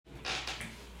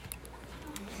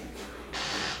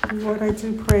Lord, I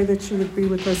do pray that you would be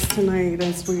with us tonight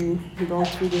as we go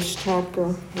through this chapter.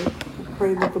 I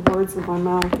pray that the words of my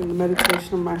mouth and the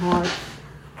meditation of my heart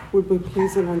would be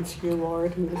pleasing unto you,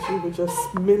 Lord, and that you would just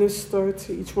minister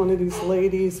to each one of these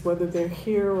ladies, whether they're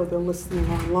here or they're listening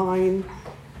online.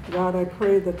 God, I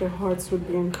pray that their hearts would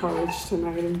be encouraged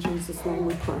tonight. In Jesus' name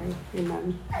we pray.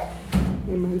 Amen.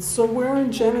 Amen. So we're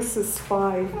in Genesis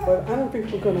 5, but I don't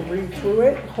think we're going to read through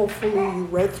it. Hopefully you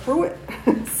read through it.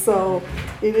 So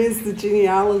it is the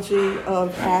genealogy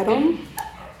of Adam.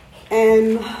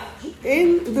 And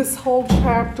in this whole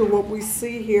chapter, what we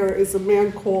see here is a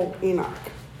man called Enoch.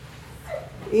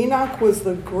 Enoch was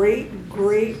the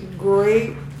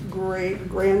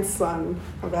great-grandson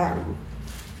of Adam.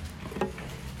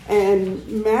 And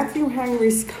Matthew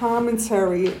Henry's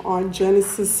commentary on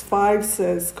Genesis 5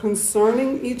 says,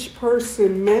 concerning each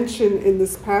person mentioned in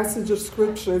this passage of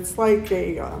Scripture, it's like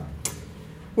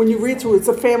when you read through, it's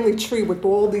a family tree with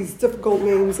all these difficult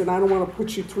names, and I don't want to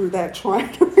put you through that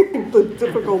trying to read the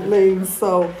difficult names.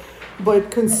 But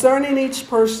concerning each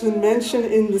person mentioned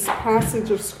in this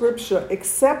passage of Scripture,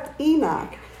 except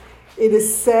Enoch, it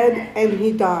is said, and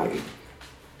he died.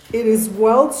 It is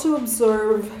well to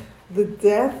observe the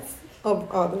death of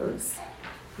others.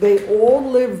 They all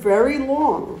lived very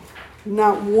long.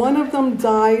 Not one of them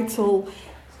died till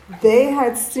they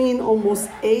had seen almost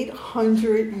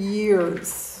 800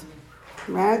 years.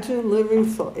 Imagine living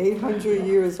for 800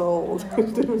 years old.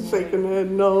 Shaking their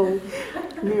head, no.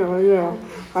 Yeah.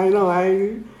 I know.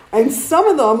 And some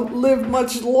of them lived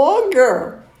much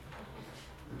longer.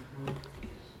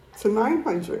 To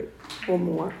 900 or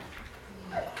more.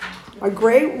 A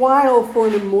great while for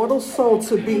an immortal soul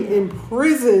to be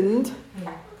imprisoned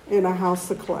in a house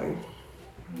of clay.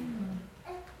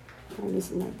 And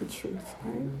isn't that the truth,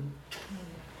 right?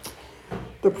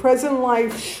 The present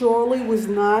life surely was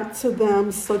not to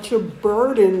them such a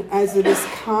burden as it is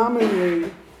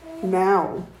commonly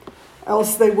now,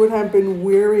 else they would have been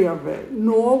weary of it.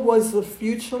 Nor was the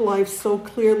future life so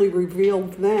clearly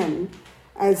revealed then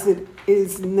as it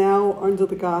is now under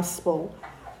the gospel,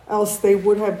 else they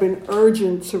would have been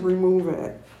urgent to remove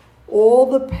it. All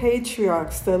the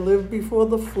patriarchs that lived before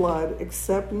the flood,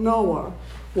 except Noah,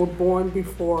 were born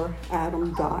before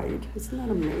Adam died. Isn't that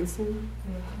amazing?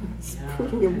 It's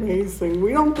pretty amazing.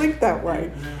 We don't think that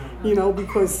way,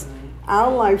 because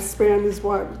our lifespan is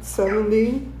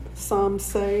 70, some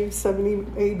say 70,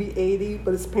 maybe 80,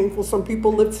 but it's painful. Some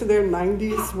people live to their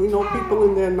 90s. We know people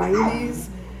in their 90s.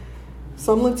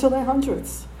 Some live to their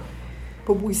hundreds.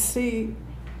 But we see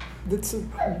the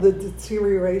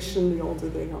deterioration the older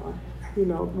they are.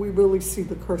 We really see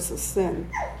the curse of sin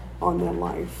on their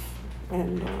life.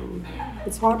 And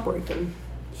it's heartbreaking.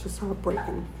 It's just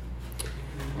heartbreaking.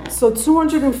 So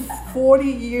 240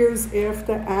 years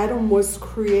after Adam was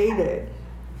created,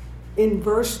 in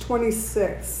verse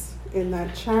 26 in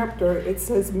that chapter, it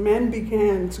says, men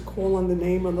began to call on the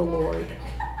name of the Lord,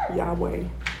 Yahweh.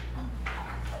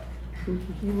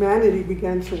 Humanity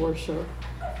began to worship.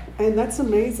 And that's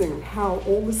amazing how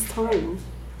all this time,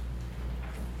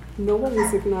 no one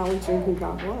was acknowledging who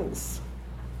God was.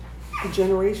 The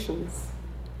generations.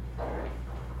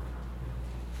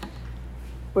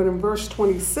 But in verse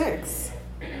 26,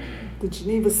 the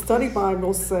Geneva Study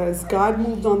Bible says, God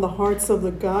moved on the hearts of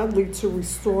the godly to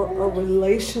restore a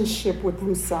relationship with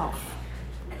himself,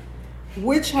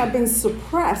 which had been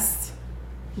suppressed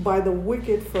by the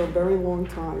wicked for a very long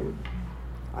time.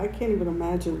 I can't even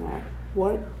imagine that.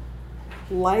 What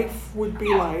life would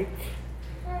be like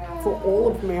for all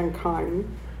of mankind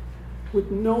with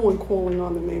no one calling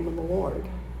on the name of the Lord.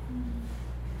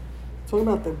 Talking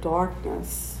about the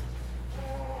darkness,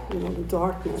 the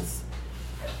darkness.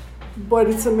 But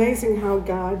it's amazing how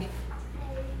God,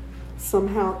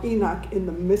 somehow Enoch, in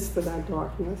the midst of that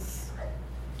darkness,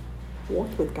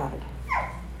 walked with God.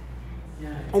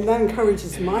 And that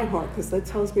encourages my heart, because that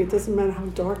tells me it doesn't matter how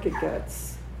dark it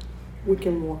gets, we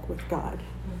can walk with God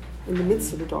in the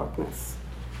midst of the darkness.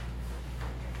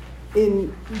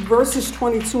 In verses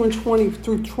 22 and 20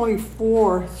 through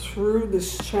 24 through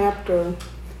this chapter,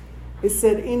 it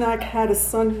said Enoch had a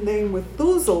son named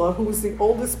Methuselah, who was the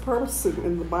oldest person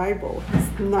in the Bible. He's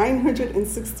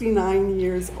 969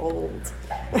 years old.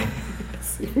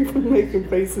 See, we've been making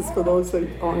faces for those that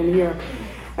aren't here.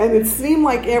 And it seemed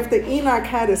like after Enoch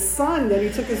had a son that he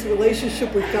took his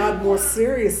relationship with God more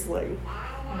seriously.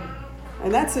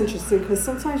 And that's interesting, because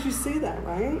sometimes you see that,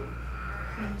 right?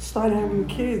 Start having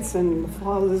kids, and the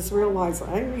fathers realize,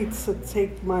 I need to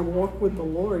take my walk with the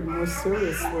Lord more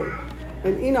seriously.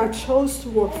 And Enoch chose to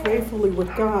walk faithfully with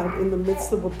God in the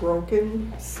midst of a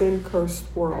broken, sin-cursed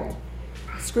world.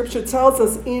 Scripture tells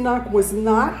us Enoch was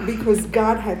not, because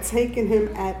God had taken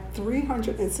him at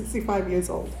 365 years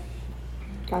old.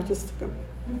 God just took him.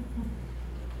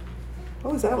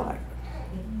 What was that like?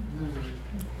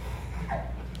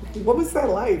 What was that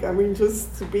like? I mean,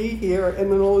 just to be here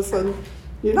and then all of a sudden,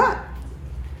 you're not.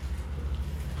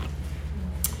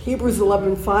 Hebrews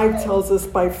 11:5 tells us,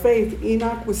 by faith,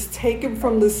 Enoch was taken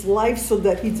from this life so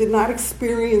that he did not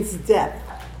experience death,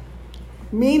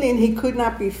 meaning he could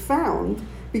not be found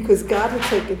because God had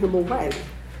taken him away.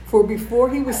 For before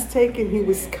he was taken, he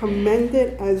was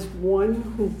commended as one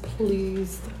who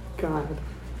pleased God.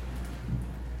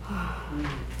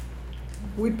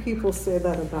 Would people say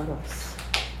that about us?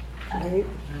 Right?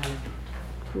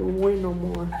 We're no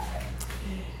more.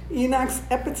 Enoch's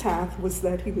epitaph was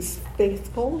that he was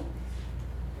faithful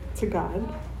to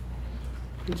God.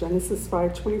 In Genesis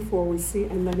 5:24 we see,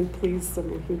 and that he pleased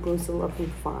him in Hebrews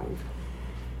 11:5.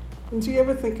 And do you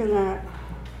ever think of that?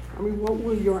 I mean, what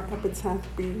will your epitaph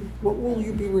be? What will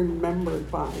you be remembered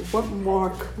by? What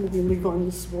mark will we leave on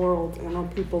this world and on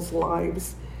people's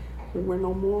lives when we're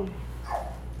no more?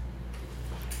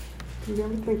 Do you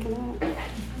ever think of that?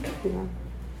 Yeah,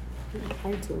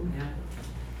 I do. Yeah.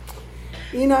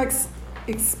 Enoch's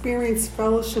experienced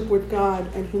fellowship with God,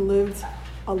 and he lived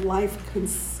a life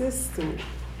consistent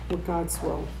with God's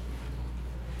will.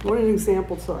 What an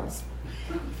example to us.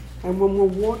 And when we're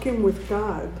walking with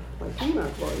God, like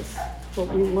Enoch was, what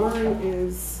we learn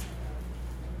is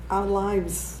our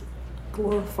lives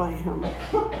glorify him.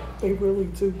 They really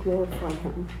do glorify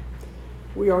him.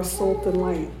 We are salt and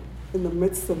light in the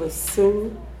midst of a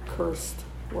sin-cursed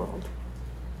world.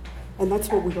 And that's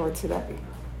what we are today.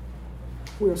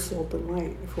 We are salt and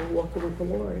light if we're walking with the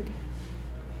Lord.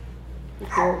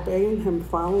 If we're obeying him,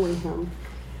 following him.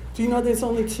 Do you know there's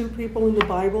only 2 people in the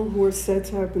Bible who are said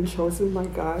to have been chosen by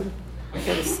God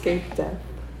that escaped death?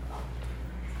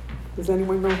 Does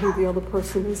anyone know who the other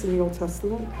person is in the Old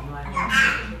Testament?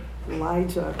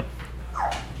 Elijah.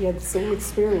 He had the same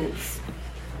experience.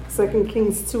 2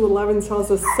 Kings 2:11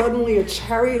 tells us, suddenly a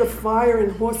chariot of fire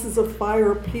and horses of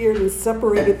fire appeared and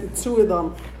separated the 2 of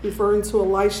them, referring to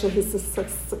Elisha, his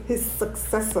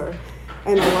successor,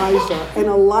 and Elijah. And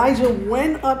Elijah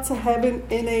went up to heaven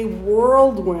in a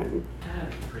whirlwind. That'd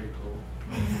be pretty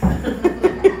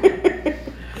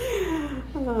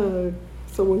cool.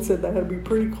 Someone said that had to be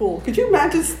pretty cool. Could you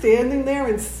imagine standing there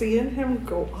and seeing him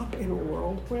go up in a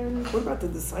whirlwind? What about the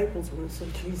disciples when they saw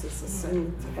Jesus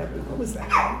ascend to heaven? What was that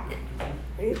like?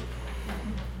 Right?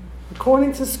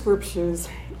 According to scriptures,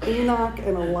 Enoch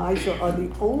and Elijah are the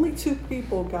only 2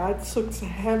 people God took to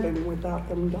heaven without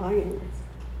them dying.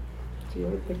 Do you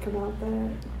ever think about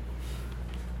that?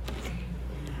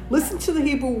 Listen to the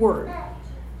Hebrew word,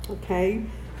 okay,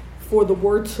 for the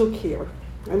word took here.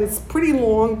 And it's pretty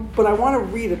long, but I want to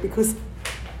read it because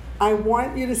I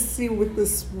want you to see what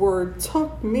this word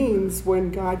took means when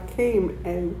God came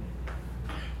and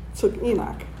took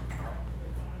Enoch.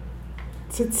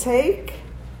 To take,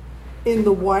 in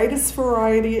the widest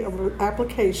variety of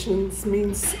applications,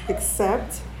 means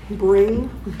accept, bring,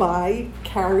 buy,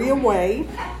 carry away,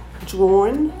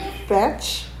 drawn,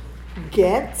 fetch,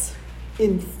 get,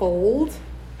 enfold,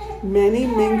 many,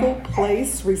 mingle,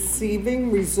 place,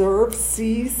 receiving, reserve,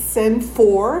 seize, send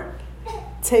for,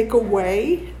 take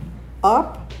away,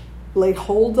 up, lay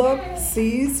hold of,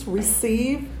 seize,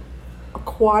 receive,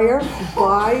 acquire,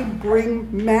 buy, bring,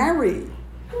 marry,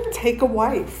 take a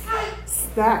wife,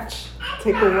 snatch,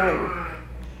 take away,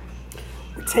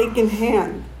 take in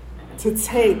hand, to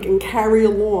take and carry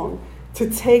along, to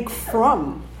take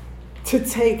from, to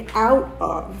take out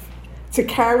of, to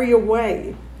carry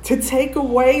away, to take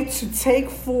away, to take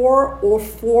for or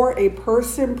for a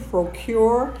person,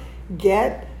 procure,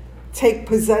 get, take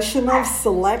possession of,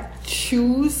 select,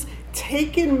 choose,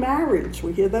 take in marriage.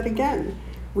 We hear that again.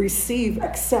 Receive,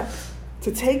 accept,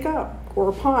 to take up or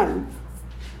upon,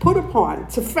 put upon,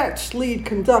 to fetch, lead,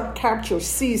 conduct, capture,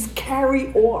 seize,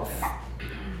 carry off.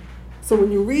 So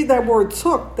when you read that word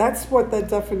took, that's what that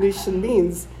definition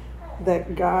means,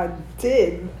 that God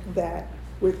did that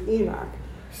with Enoch.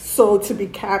 So to be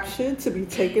captured, to be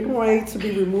taken away, to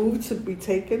be removed, to be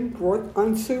taken, brought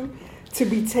unto, to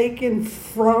be taken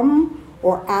from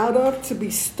or out of, to be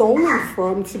stolen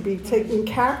from, to be taken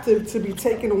captive, to be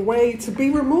taken away, to be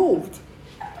removed,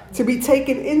 to be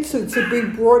taken into, to be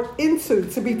brought into,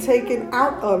 to be taken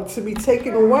out of, to be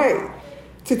taken away,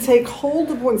 to take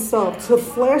hold of oneself, to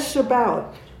flash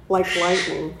about like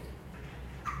lightning.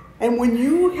 And when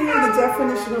you hear the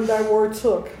definition of that word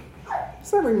took, what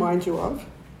does that remind you of?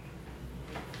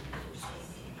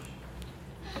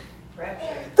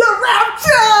 Rapture. The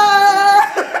rapture!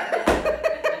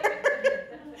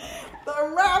 The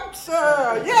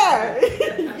rapture. Yeah.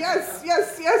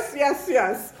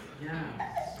 Yes.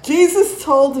 Jesus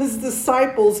told his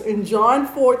disciples in John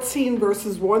 14,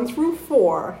 verses 1 through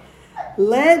 4,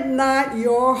 let not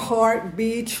your heart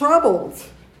be troubled.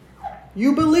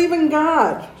 You believe in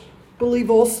God, believe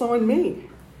also in me.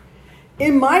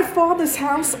 In my Father's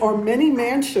house are many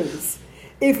mansions.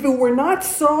 If it were not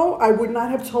so, I would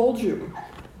not have told you.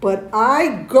 But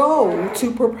I go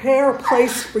to prepare a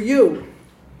place for you.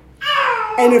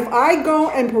 And if I go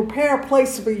and prepare a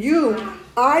place for you,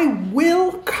 I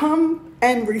will come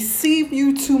and receive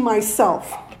you to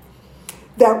myself,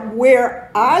 that where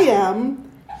I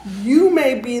am, you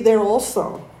may be there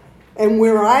also. And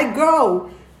where I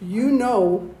go, you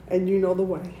know, and you know the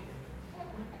way.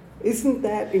 Isn't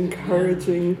that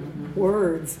encouraging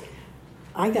words?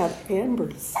 I got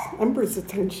Amber's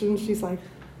attention. She's like,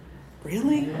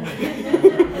 really?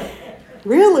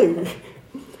 Really?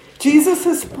 Jesus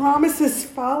has promised his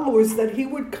followers that he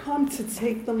would come to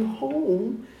take them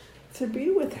home to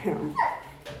be with him.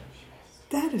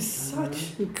 That is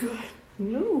such good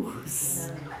news.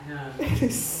 It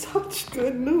is such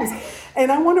good news.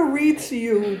 And I want to read to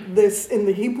you this in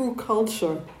the Hebrew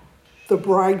culture, the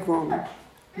bridegroom.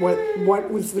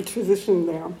 What was the tradition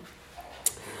there?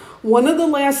 One of the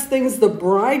last things the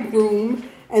bridegroom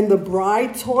and the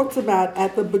bride talked about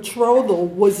at the betrothal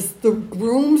was the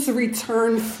groom's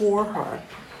return for her.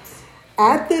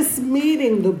 At this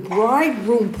meeting, the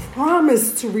bridegroom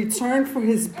promised to return for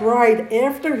his bride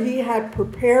after he had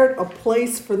prepared a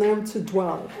place for them to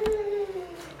dwell,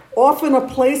 often a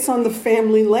place on the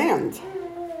family land.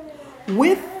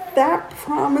 With that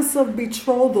promise of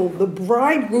betrothal, the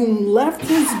bridegroom left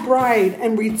his bride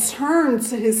and returned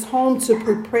to his home to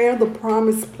prepare the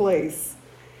promised place.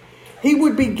 He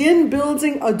would begin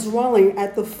building a dwelling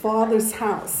at the Father's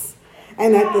house.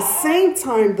 And at the same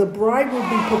time, the bride would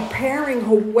be preparing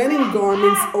her wedding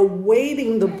garments,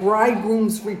 awaiting the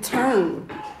bridegroom's return.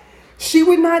 She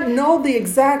would not know the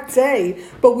exact day,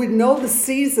 but would know the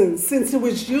season, since it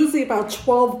was usually about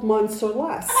 12 months or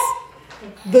less.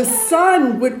 The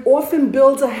son would often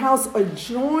build a house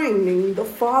adjoining the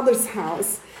father's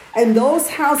house, and those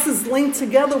houses linked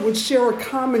together would share a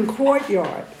common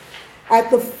courtyard. All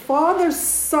the father's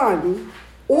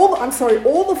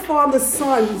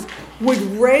sons would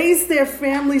raise their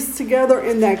families together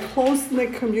in that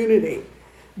close-knit community.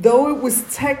 Though it was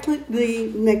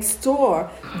technically next door,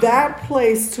 that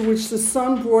place to which the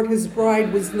son brought his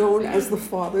bride was known as the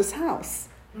father's house.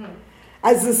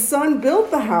 As the son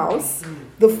built the house,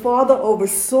 the father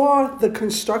oversaw the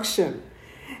construction.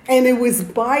 And it was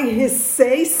by his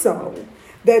say-so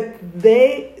that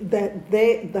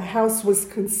the house was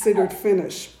considered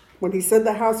finished. When he said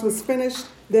the house was finished,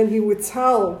 then he would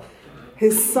tell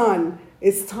his son,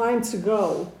 it's time to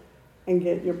go and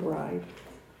get your bride.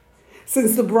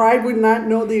 Since the bride would not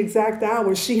know the exact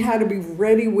hour, she had to be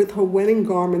ready with her wedding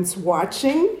garments,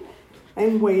 watching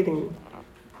and waiting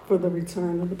for the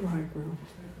return of the bridegroom.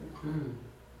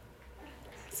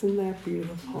 Isn't that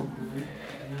beautiful?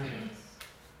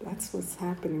 That's what's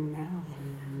happening now.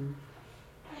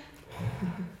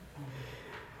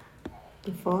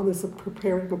 The Father's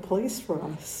preparing a place for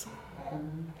us.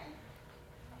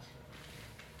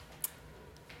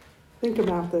 Think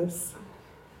about this.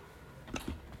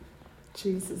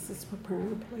 Jesus is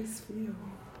preparing a place for you.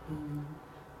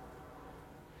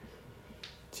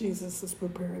 Jesus is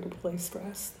preparing a place for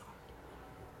Esther.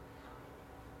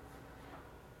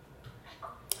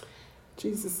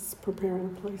 Jesus is preparing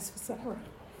a place for Sarah.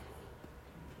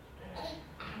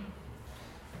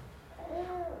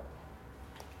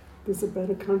 There's a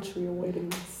better country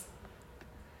awaiting us.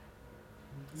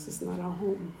 This is not our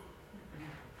home.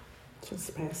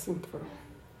 Just passing through.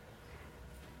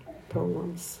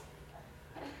 Pilgrims.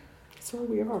 That's where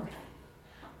we are.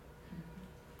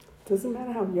 Doesn't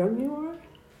matter how young you are.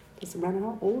 Doesn't matter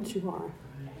how old you are.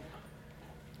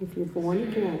 If you're born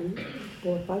again,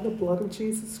 bought by the blood of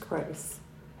Jesus Christ,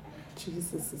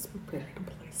 Jesus is preparing a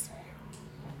place for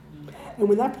you. And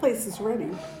when that place is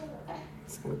ready,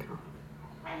 he's going to come.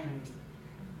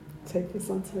 Take us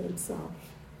unto himself.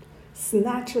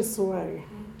 Snatch us away,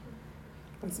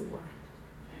 as it were.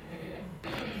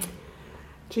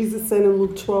 Jesus said in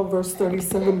Luke 12, verse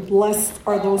 37, blessed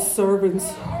are those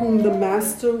servants whom the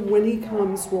master, when he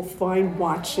comes, will find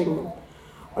watching.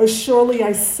 Surely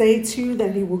I say to you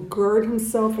that he will gird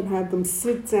himself and have them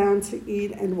sit down to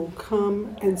eat and will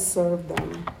come and serve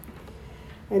them.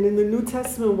 And in the New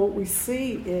Testament, what we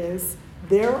see is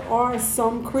there are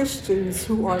some Christians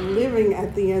who are living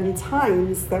at the end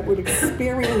times that would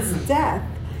experience death,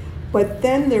 but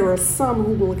then there are some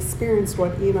who will experience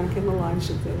what Enoch and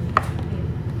Elijah did.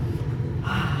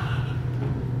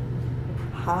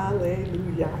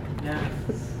 Hallelujah.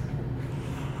 Yes.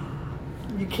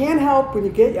 You can't help when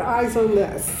you get your eyes on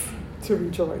this to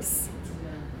rejoice.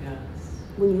 Yes.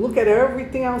 When you look at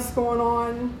everything else going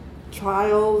on,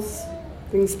 trials,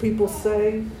 things people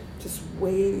say, just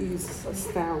weighs us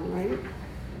down, right?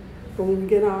 But when we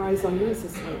get our eyes on this,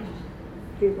 it's like,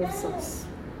 he loves us.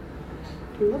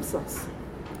 He loves us.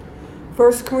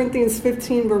 1 Corinthians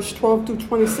 15, verse 12 through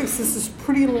 26. This is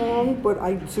pretty long, but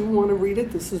I do want to read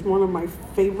it. This is one of my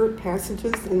favorite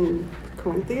passages in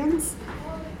Corinthians.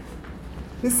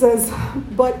 It says,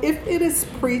 "But if it is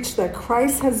preached that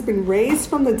Christ has been raised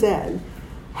from the dead,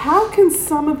 how can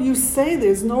some of you say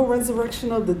there's no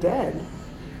resurrection of the dead?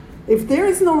 If there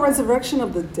is no resurrection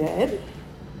of the dead,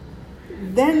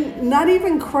 then not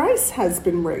even Christ has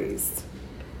been raised.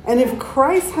 And if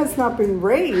Christ has not been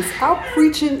raised, our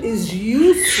preaching is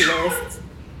useless,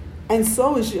 and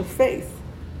so is your faith.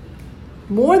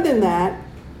 More than that,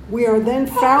 we are then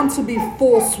found to be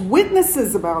false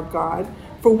witnesses about God,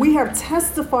 for we have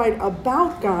testified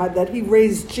about God that he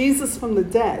raised Jesus from the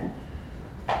dead.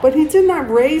 But he did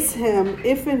not raise him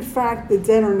if in fact the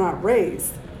dead are not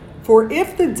raised. For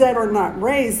if the dead are not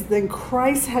raised, then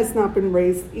Christ has not been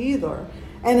raised either.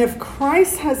 And if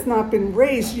Christ has not been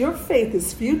raised, your faith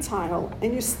is futile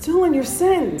and you're still in your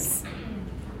sins.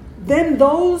 Then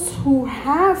those who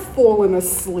have fallen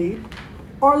asleep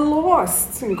are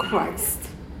lost in Christ.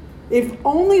 If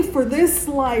only for this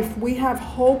life we have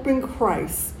hope in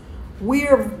Christ, we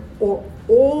are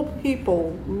all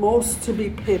people most to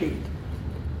be pitied.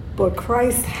 But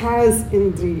Christ has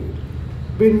indeed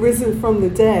been risen from the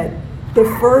dead, the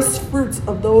first fruits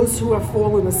of those who have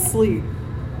fallen asleep.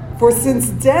 For since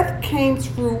death came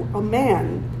through a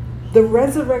man, the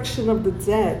resurrection of the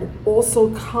dead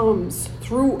also comes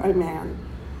through a man.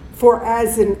 For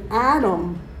as in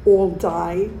Adam all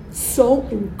die, so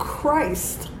in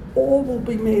Christ all will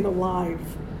be made alive.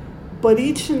 But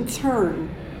each in turn,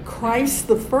 Christ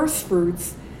the first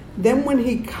fruits, then when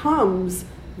he comes,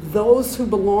 those who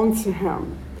belong to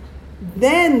him.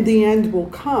 Then the end will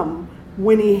come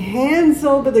when he hands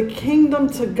over the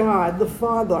kingdom to God the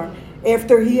Father,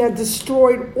 after he had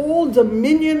destroyed all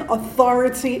dominion,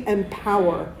 authority, and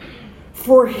power.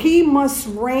 For he must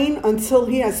reign until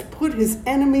he has put his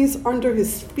enemies under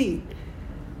his feet.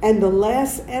 And the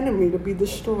last enemy to be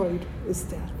destroyed is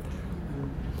death.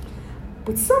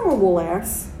 But someone will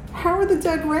ask, how are the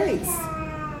dead raised?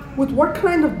 With what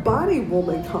kind of body will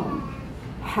they come?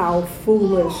 How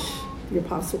foolish, the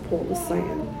Apostle Paul is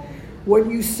saying. What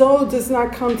you sow does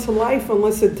not come to life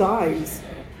unless it dies.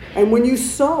 And when you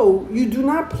sow, you do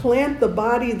not plant the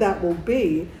body that will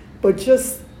be, but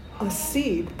just a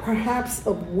seed, perhaps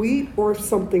of wheat or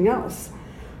something else.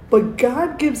 But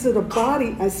God gives it a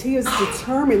body as he has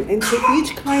determined, and to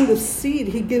each kind of seed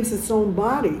he gives its own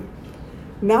body.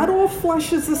 Not all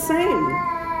flesh is the same.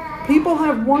 People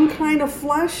have one kind of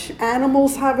flesh,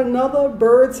 animals have another,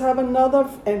 birds have another,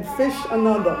 and fish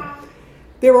another.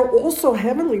 There are also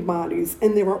heavenly bodies,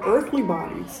 and there are earthly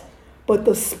bodies. But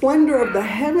the splendor of the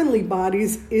heavenly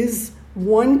bodies is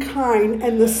one kind,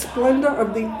 and the splendor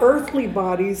of the earthly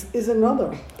bodies is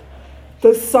another.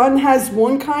 The sun has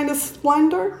one kind of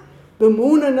splendor, the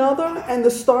moon another, and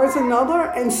the stars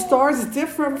another, and stars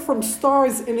differ from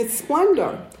stars in its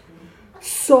splendor.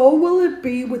 So will it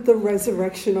be with the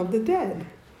resurrection of the dead.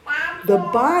 The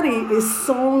body is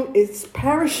sown, it's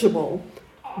perishable,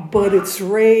 but it's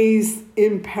raised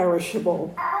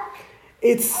imperishable.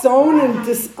 It's sown in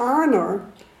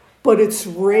dishonor, but it's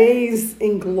raised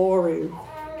in glory.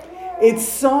 It's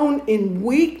sown in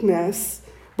weakness,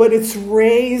 but it's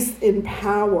raised in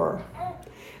power.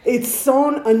 It's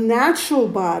sown a natural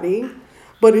body,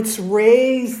 but it's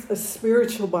raised a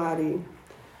spiritual body.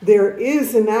 There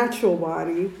is a natural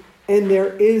body, and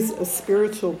there is a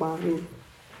spiritual body.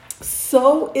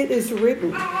 So it is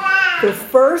written, the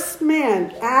first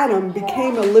man, Adam,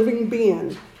 became a living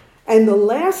being, and the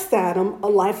last Adam, a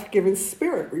life-giving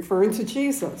spirit, referring to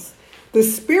Jesus. The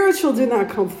spiritual did not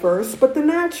come first, but the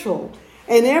natural,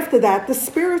 and after that, the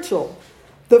spiritual.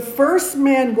 The first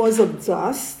man was of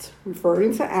dust,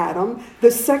 referring to Adam.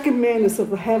 The second man is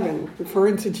of heaven,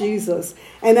 referring to Jesus.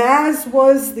 And as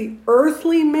was the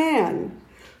earthly man,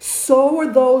 so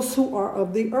are those who are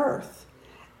of the earth.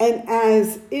 And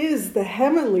as is the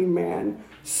heavenly man,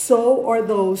 so are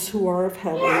those who are of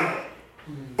heaven.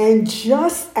 And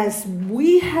just as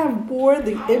we have bore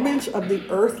the image of the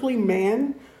earthly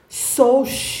man, so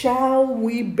shall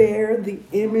we bear the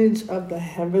image of the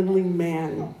heavenly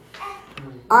man.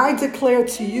 I declare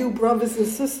to you, brothers and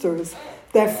sisters,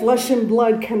 that flesh and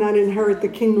blood cannot inherit the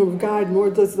kingdom of God, nor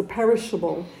does the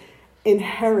perishable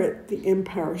inherit the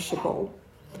imperishable.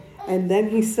 And then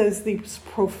he says these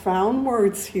profound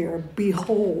words here.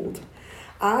 Behold,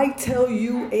 I tell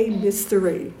you a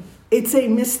mystery. It's a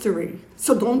mystery.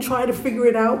 So don't try to figure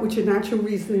it out with your natural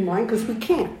reasoning mind, because we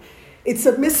can't. It's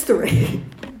a mystery.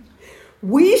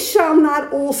 We shall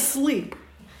not all sleep,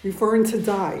 referring to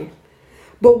die,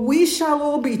 but we shall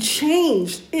all be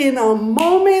changed in a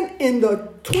moment, in the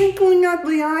twinkling of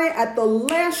the eye, at the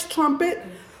last trumpet.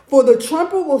 For the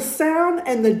trumpet will sound,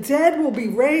 and the dead will be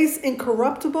raised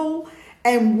incorruptible,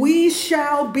 and we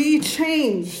shall be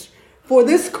changed. For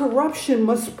this corruption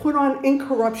must put on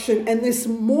incorruption, and this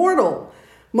mortal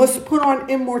must put on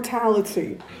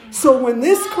immortality. So when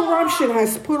this corruption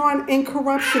has put on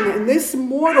incorruption, and this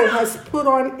mortal has put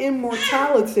on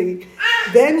immortality,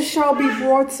 then shall be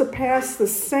brought to pass the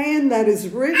saying that is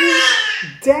written,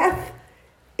 death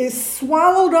is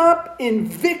swallowed up in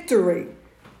victory.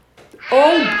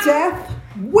 O death,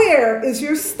 where is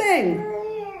your sting?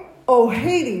 O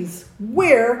Hades,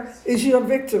 where is your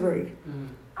victory?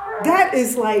 That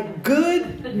is like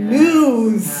good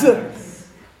news.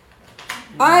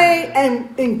 I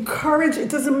am encouraged. It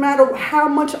doesn't matter how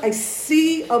much I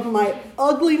see of my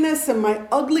ugliness and my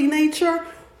ugly nature.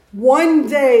 One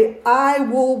day I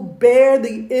will bear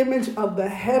the image of the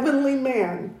heavenly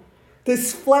man.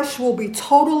 This flesh will be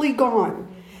totally gone.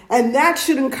 And that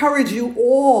should encourage you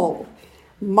all.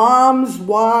 Moms,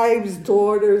 wives,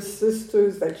 daughters,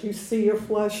 sisters, that you see your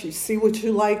flesh, you see what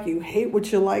you like, you hate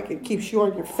what you like. It keeps you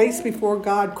on your face before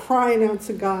God, crying out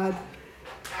to God.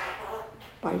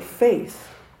 By faith,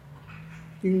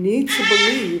 you need to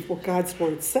believe what God's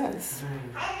word says.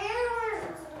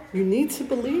 You need to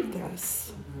believe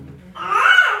this.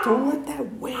 Don't let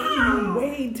that weigh you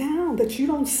way down, that you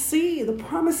don't see the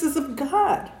promises of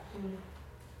God.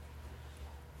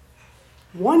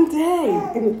 One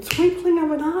day, in the twinkling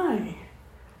of an eye,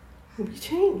 you'll be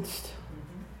changed.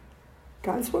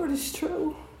 God's word is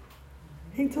true.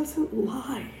 He doesn't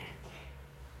lie.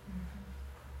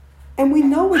 And we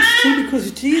know it's true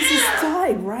because Jesus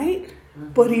died, right?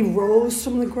 But he rose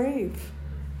from the grave.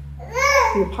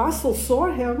 The apostles saw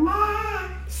him.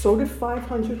 So did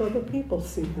 500 other people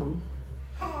see him.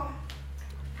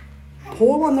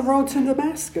 Paul on the road to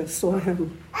Damascus saw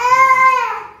him.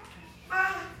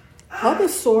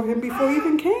 Others saw him before he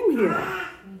even came here.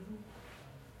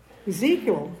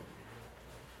 Ezekiel.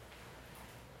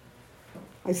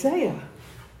 Isaiah.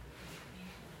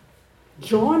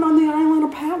 John on the island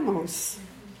of Patmos.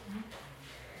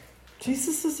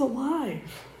 Jesus is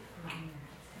alive.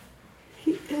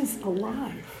 He is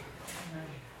alive.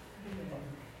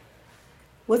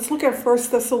 Let's look at 1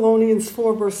 Thessalonians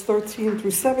 4, verse 13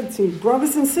 through 17.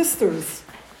 Brothers and sisters,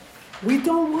 we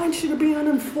don't want you to be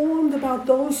uninformed about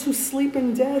those who sleep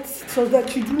in death, so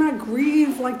that you do not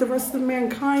grieve like the rest of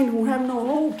mankind who have no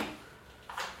hope.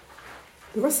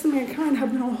 The rest of mankind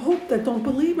have no hope that don't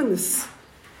believe in this.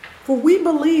 For we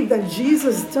believe that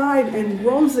Jesus died and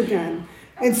rose again.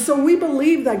 And so we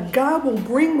believe that God will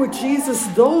bring with Jesus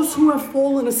those who have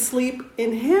fallen asleep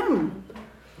in him.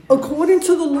 According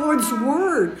to the Lord's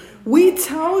word, we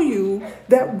tell you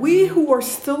that we who are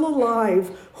still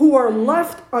alive, who are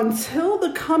left until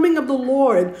the coming of the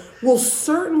Lord, will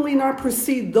certainly not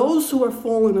precede those who have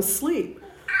fallen asleep.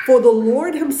 For the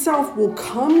Lord himself will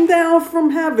come down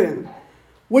from heaven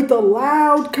with a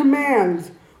loud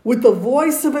command, with the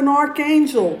voice of an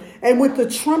archangel, and with the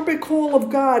trumpet call of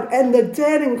God, and the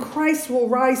dead in Christ will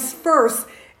rise first.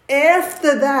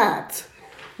 After that,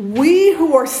 we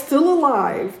who are still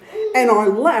alive and are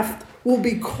left will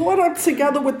be caught up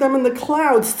together with them in the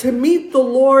clouds to meet the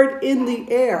Lord in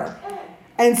the air.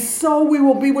 And so we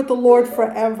will be with the Lord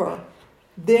forever.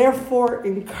 Therefore,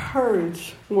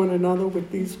 encourage one another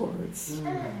with these words.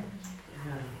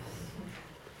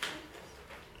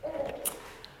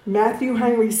 Matthew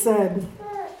Henry said,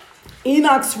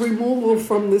 Enoch's removal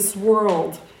from this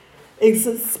world is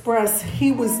expressed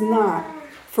he was not,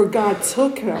 for God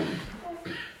took him.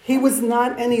 He was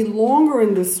not any longer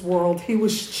in this world. He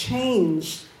was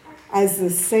changed, as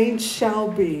the saints shall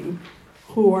be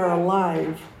who are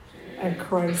alive at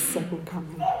Christ's second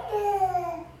coming.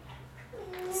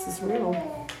 This is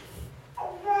real.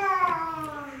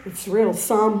 It's real.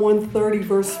 Psalm 130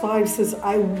 verse 5 says,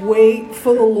 I wait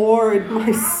for the Lord,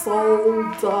 my soul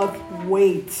doth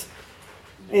wait.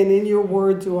 And in your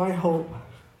word do I hope.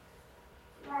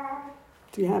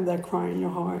 Do you have that cry in your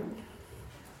heart?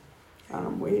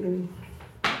 I'm waiting.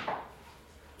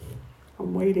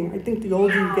 I'm waiting. I think the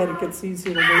older you get, it gets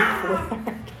easier to wait for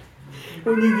that.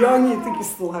 When you're young, you think you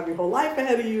still have your whole life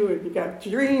ahead of you and you got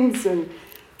dreams,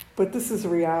 but this is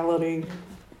reality.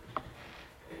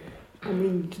 I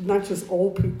mean, not just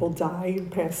old people die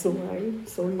and pass away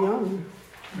so young.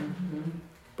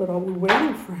 But are we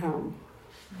waiting for him?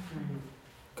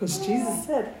 Because Jesus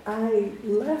said, I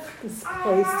left this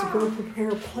place to go prepare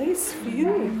a place for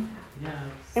you. Yes.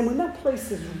 And when that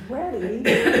place is ready,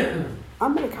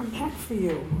 I'm going to come back for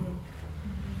you.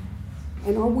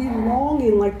 And are we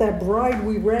longing like that bride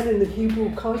we read in the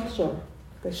Hebrew culture,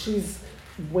 that she's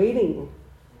waiting,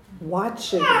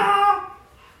 watching.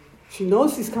 She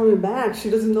knows he's coming back. She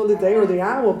doesn't know the day or the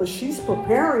hour, but she's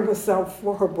preparing herself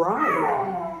for her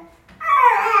bride.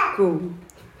 Boom.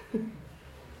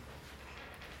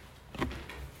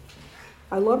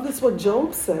 I love this, what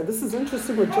Job said. This is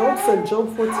interesting what Job said,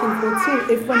 Job 14:14.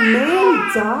 If a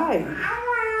man die,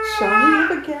 shall he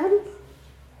live again?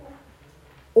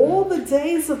 All the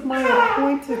days of my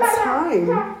appointed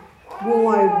time will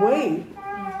I wait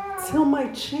till my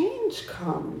change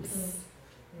comes.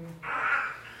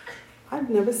 I've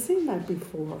never seen that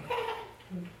before.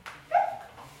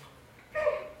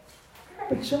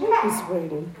 But Job was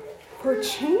waiting for a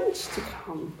change to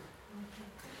come.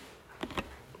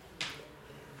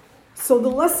 So the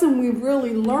lesson we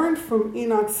really learned from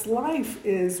Enoch's life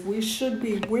is we should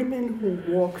be women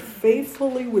who walk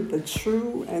faithfully with the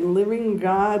true and living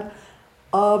God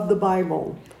of the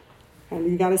Bible.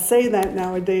 And you got to say that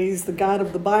nowadays, the God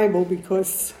of the Bible,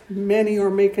 because many are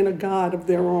making a God of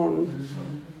their own,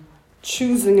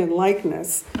 choosing in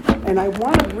likeness. And I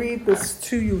want to read this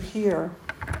to you here,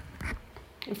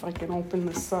 if I can open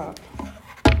this up.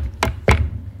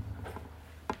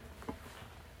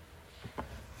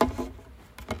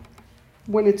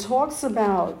 When it talks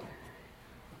about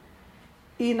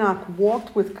Enoch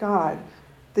walked with God,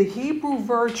 the Hebrew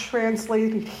verb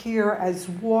translated here as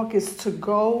walk is to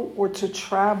go or to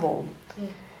travel.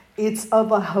 It's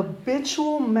of a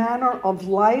habitual manner of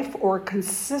life or a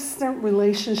consistent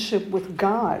relationship with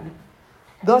God.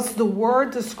 Thus, the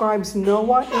word describes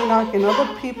Noah, Enoch, and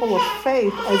other people of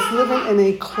faith as living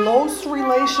in a close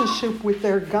relationship with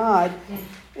their God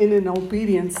in an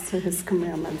obedience to his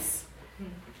commandments.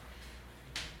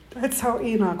 That's how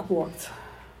Enoch walked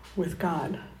with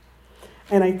God.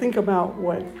 And I think about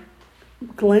what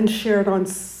Glenn shared on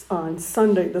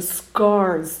Sunday, the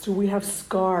scars. Do we have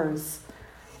scars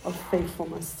of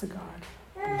faithfulness to God?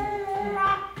 Do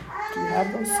you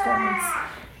have those scars?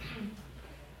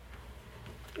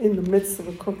 In the midst of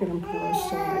a crooked and perverse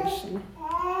generation.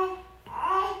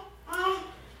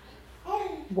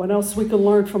 What else we can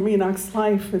learn from Enoch's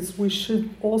life is we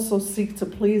should also seek to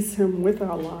please him with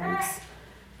our lives.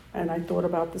 And I thought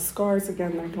about the scars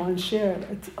again that Glenn shared,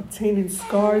 obtaining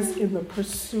scars in the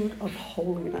pursuit of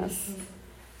holiness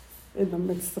in the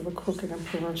midst of a crooked and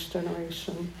perverse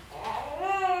generation.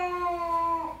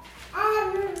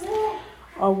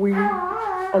 Are we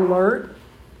alert,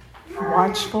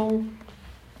 watchful,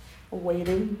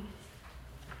 awaiting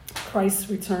Christ's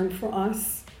return for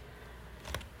us?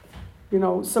 You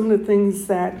know, some of the things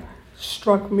that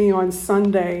struck me on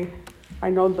Sunday, I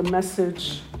know the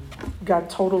message got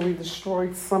totally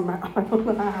destroyed somehow. I don't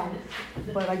know how.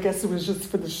 But I guess it was just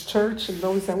for this church, and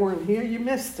those that weren't here, you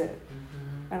missed it.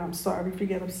 And I'm sorry if you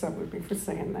get upset with me for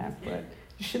saying that, but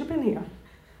you should have been here.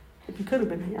 If you could have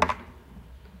been here.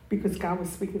 Because God was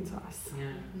speaking to us.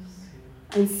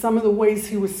 And some of the ways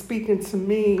he was speaking to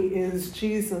me is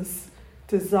Jesus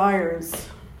desires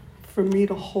for me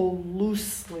to hold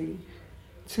loosely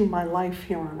to my life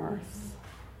here on earth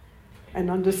and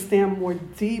understand more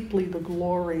deeply the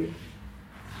glory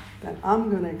that I'm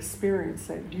going to experience,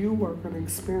 that you are going to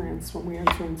experience when we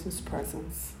enter into his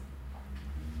presence,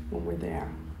 when we're there.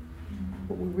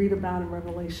 What we read about in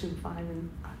Revelation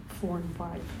 4 and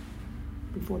 5,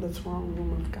 before the throne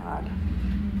room of God.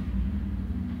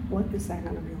 What is that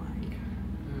going to be like?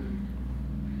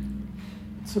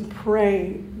 To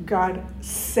pray, God,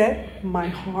 set my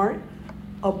heart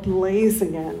ablaze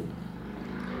again,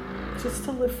 just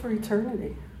to live for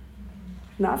eternity.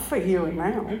 Not for here and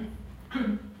now,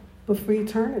 but for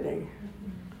eternity.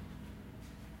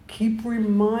 Keep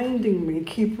reminding me,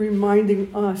 keep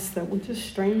reminding us that we're just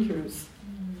strangers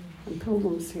and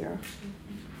pilgrims here.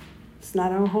 It's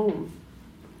not our home.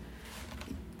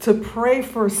 To pray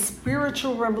for a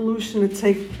spiritual revolution to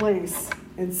take place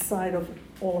inside of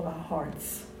all of our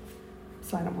hearts,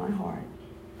 inside of my heart.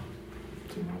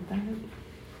 Do you want that?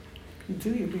 If you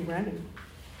do, you'll be ready.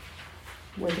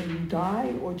 Whether you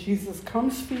die or Jesus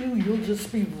comes for you, you'll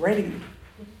just be ready.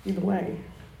 Either way.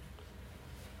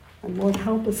 And Lord,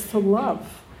 help us to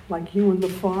love like you and the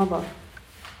Father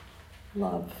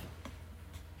love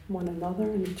one another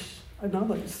and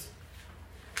others.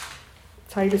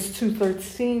 Titus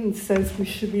 2:13 says we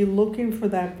should be looking for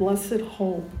that blessed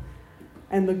hope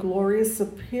and the glorious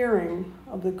appearing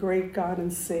of the great God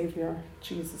and Savior,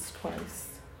 Jesus Christ.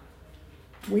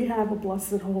 We have a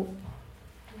blessed hope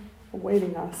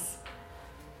awaiting us.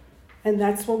 And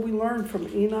that's what we learned from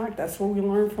Enoch. That's what we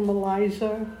learned from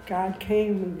Elijah. God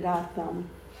came and got them.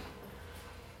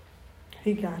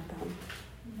 He got them.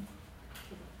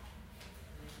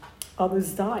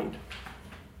 Others died.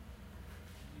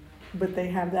 But they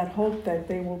have that hope that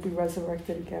they will be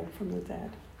resurrected again from the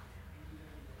dead.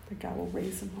 That God will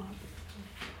raise them up.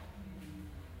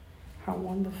 How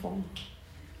wonderful.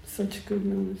 Such good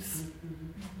news.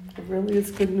 It really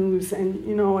is good news.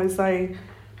 And, as I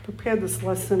prepared this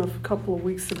lesson a couple of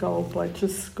weeks ago, but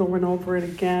just going over it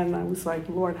again, I was like,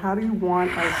 Lord, how do you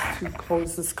want us to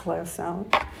close this class out?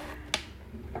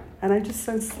 And I just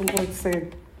sensed the Lord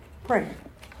saying, pray.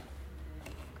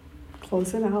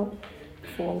 Close it out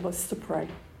for all of us to pray.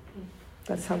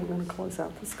 That's how we're going to close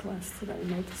out this class today.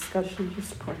 No discussion,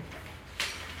 just pray.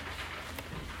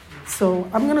 So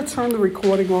I'm going to turn the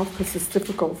recording off because it's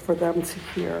difficult for them to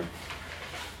hear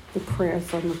the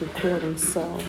prayers on the recording. So